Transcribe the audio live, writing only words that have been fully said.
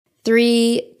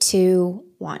3, 2,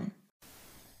 1.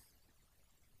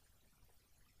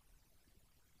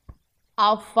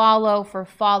 I'll follow for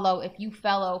follow if you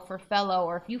fellow for fellow,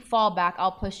 or if you fall back,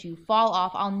 I'll push you. Fall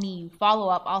off, I'll knee you. Follow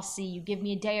up, I'll see you. Give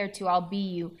me a day or two, I'll be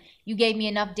you. You gave me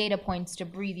enough data points to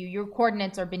breathe you. Your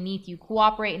coordinates are beneath you.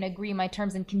 Cooperate and agree, my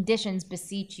terms and conditions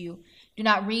beseech you. Do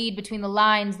not read between the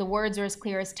lines, the words are as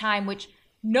clear as time, which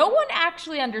no one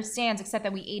actually understands except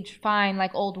that we age fine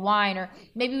like old wine, or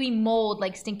maybe we mold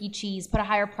like stinky cheese, put a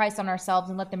higher price on ourselves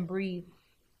and let them breathe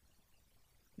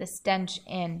the stench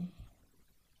in.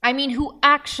 I mean, who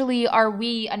actually are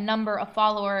we? A number, a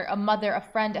follower, a mother, a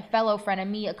friend, a fellow friend, a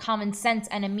me, a common sense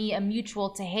enemy, a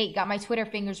mutual to hate. Got my Twitter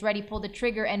fingers ready, pulled the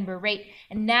trigger and berate.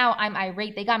 And now I'm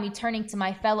irate. They got me turning to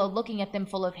my fellow, looking at them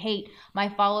full of hate. My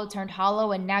follow turned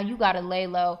hollow, and now you gotta lay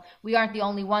low. We aren't the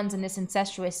only ones in this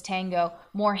incestuous tango.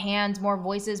 More hands, more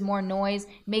voices, more noise.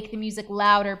 Make the music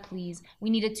louder, please.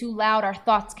 We need it too loud. Our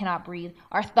thoughts cannot breathe.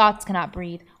 Our thoughts cannot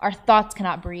breathe. Our thoughts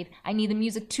cannot breathe. I need the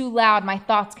music too loud. My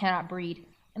thoughts cannot breathe.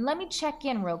 And let me check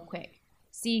in real quick.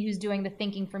 See who's doing the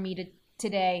thinking for me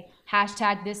today.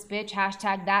 Hashtag this bitch,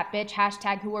 hashtag that bitch,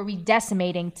 hashtag who are we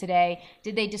decimating today?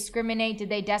 Did they discriminate? Did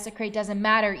they desecrate? Doesn't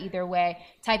matter either way.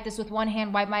 Type this with one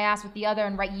hand, wipe my ass with the other,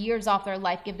 and write years off their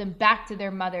life. Give them back to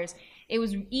their mothers. It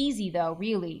was easy though,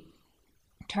 really.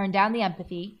 Turn down the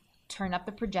empathy. Turn up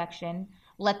the projection.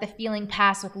 Let the feeling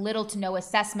pass with little to no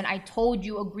assessment. I told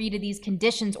you, agree to these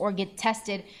conditions or get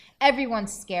tested.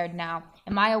 Everyone's scared now.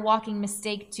 Am I a walking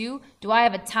mistake too? Do I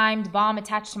have a timed bomb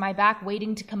attached to my back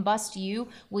waiting to combust you?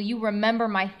 Will you remember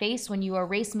my face when you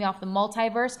erase me off the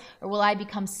multiverse? Or will I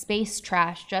become space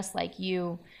trash just like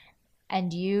you?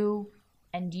 And you,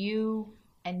 and you,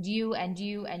 and you, and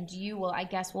you, and you. Well, I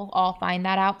guess we'll all find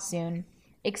that out soon.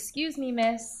 Excuse me,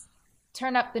 miss.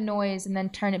 Turn up the noise and then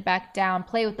turn it back down.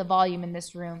 Play with the volume in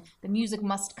this room. The music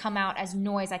must come out as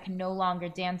noise I can no longer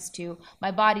dance to.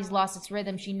 My body's lost its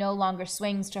rhythm. She no longer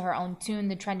swings to her own tune.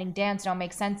 The trending dance don't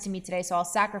make sense to me today, so I'll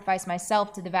sacrifice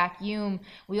myself to the vacuum.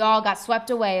 We all got swept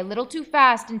away a little too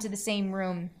fast into the same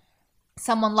room.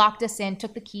 Someone locked us in,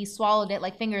 took the key, swallowed it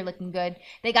like finger looking good.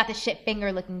 They got the shit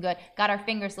finger looking good. Got our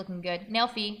fingers looking good. Nail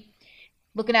fee.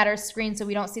 Looking at our screen so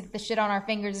we don't see that the shit on our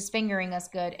fingers is fingering us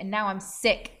good. And now I'm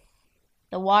sick.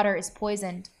 The water is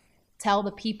poisoned. Tell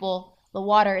the people the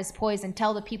water is poisoned.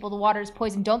 Tell the people the water is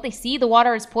poisoned. Don't they see the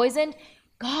water is poisoned?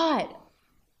 God,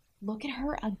 look at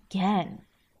her again.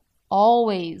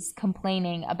 Always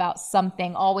complaining about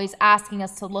something. Always asking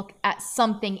us to look at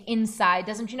something inside.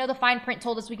 Doesn't you know the fine print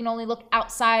told us we can only look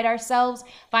outside ourselves,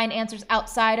 find answers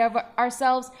outside of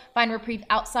ourselves, find reprieve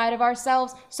outside of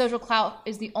ourselves? Social clout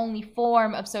is the only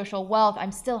form of social wealth.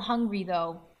 I'm still hungry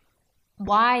though.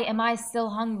 Why am I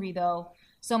still hungry though?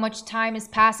 So much time is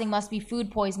passing, must be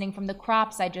food poisoning from the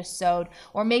crops I just sowed.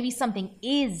 Or maybe something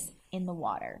is in the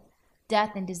water.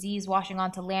 Death and disease washing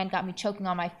onto land got me choking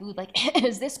on my food. Like,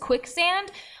 is this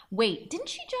quicksand? Wait, didn't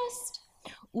she just...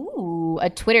 Ooh,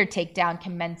 a Twitter takedown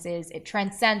commences. It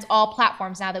transcends all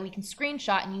platforms now that we can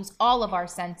screenshot and use all of our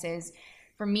senses.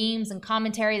 For memes and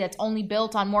commentary that's only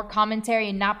built on more commentary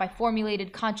and not by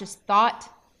formulated conscious thought.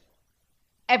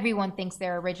 Everyone thinks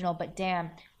they're original, but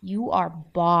damn, you are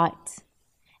bought.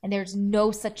 And there's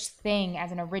no such thing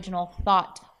as an original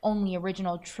thought, only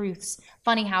original truths.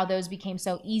 Funny how those became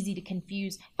so easy to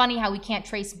confuse. Funny how we can't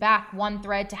trace back one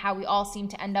thread to how we all seem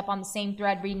to end up on the same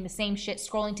thread, reading the same shit,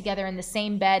 scrolling together in the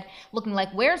same bed, looking like,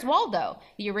 where's Waldo?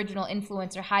 The original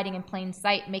influencer hiding in plain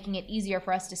sight, making it easier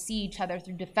for us to see each other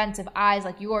through defensive eyes,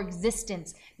 like your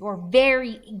existence, your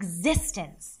very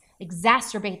existence,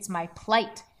 exacerbates my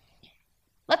plight.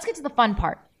 Let's get to the fun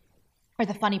part. Or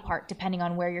the funny part, depending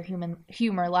on where your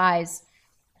humor lies.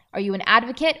 Are you an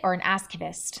advocate or an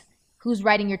askivist? Who's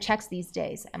writing your checks these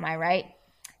days? Am I right?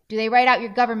 Do they write out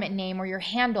your government name or your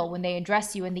handle when they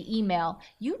address you in the email?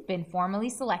 You've been formally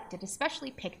selected, especially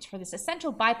picked for this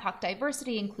essential BIPOC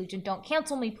diversity inclusion. Don't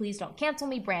cancel me, please don't cancel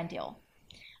me brand deal.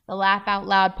 The laugh out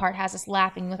loud part has us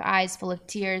laughing with eyes full of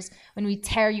tears. When we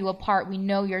tear you apart, we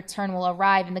know your turn will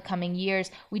arrive in the coming years.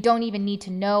 We don't even need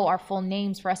to know our full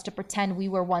names for us to pretend we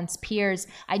were once peers.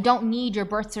 I don't need your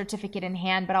birth certificate in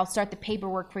hand, but I'll start the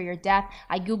paperwork for your death.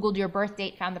 I Googled your birth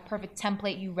date, found the perfect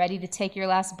template. You ready to take your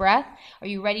last breath? Are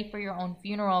you ready for your own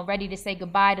funeral? Ready to say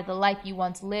goodbye to the life you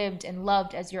once lived and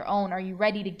loved as your own? Are you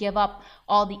ready to give up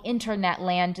all the internet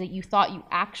land that you thought you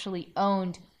actually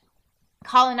owned?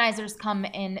 Colonizers come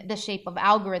in the shape of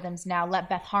algorithms now. Let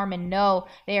Beth Harmon know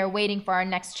they are waiting for our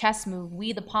next chess move.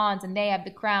 We the pawns and they have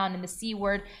the crown, and the C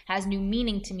word has new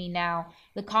meaning to me now.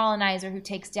 The colonizer who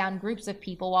takes down groups of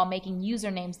people while making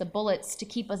usernames the bullets to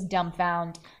keep us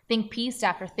dumbfound. Think piece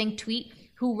after think tweet.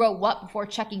 who wrote what before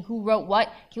checking who wrote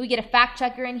what. Can we get a fact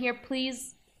checker in here,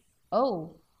 please?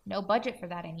 Oh, no budget for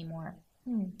that anymore.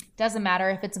 Doesn't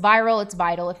matter. If it's viral, it's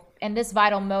vital. And this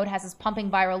vital mode has us pumping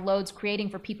viral loads,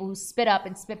 creating for people who spit up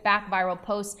and spit back viral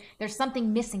posts. There's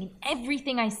something missing in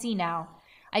everything I see now.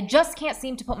 I just can't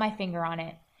seem to put my finger on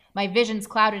it. My vision's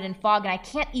clouded in fog, and I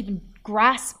can't even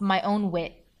grasp my own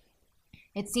wit.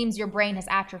 It seems your brain has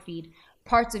atrophied.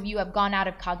 Parts of you have gone out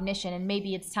of cognition, and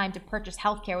maybe it's time to purchase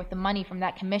healthcare with the money from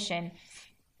that commission.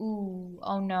 Ooh,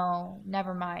 oh no,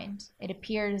 never mind. It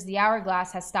appears the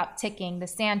hourglass has stopped ticking. The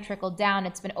sand trickled down.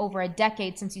 It's been over a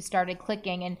decade since you started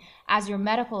clicking, and as your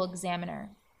medical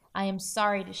examiner, I am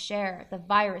sorry to share, the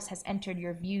virus has entered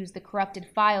your views. The corrupted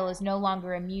file is no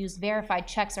longer amused. Verified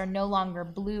checks are no longer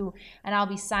blue, and I'll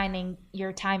be signing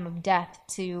your time of death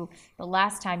to the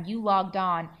last time you logged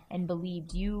on and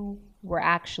believed you were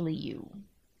actually you.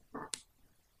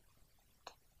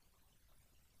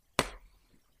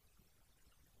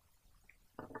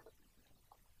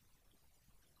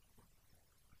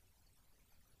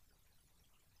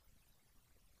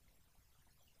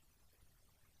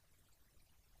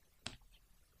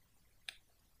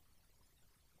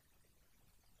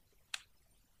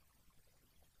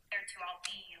 I'll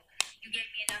be you. You gave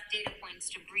me enough data points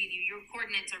to breathe you. Your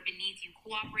coordinates are beneath you.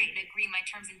 Cooperate and agree. My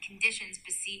terms and conditions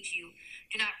beseech you.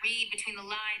 Do not read between the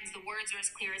lines. The words are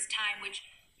as clear as time, which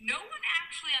no one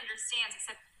actually understands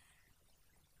except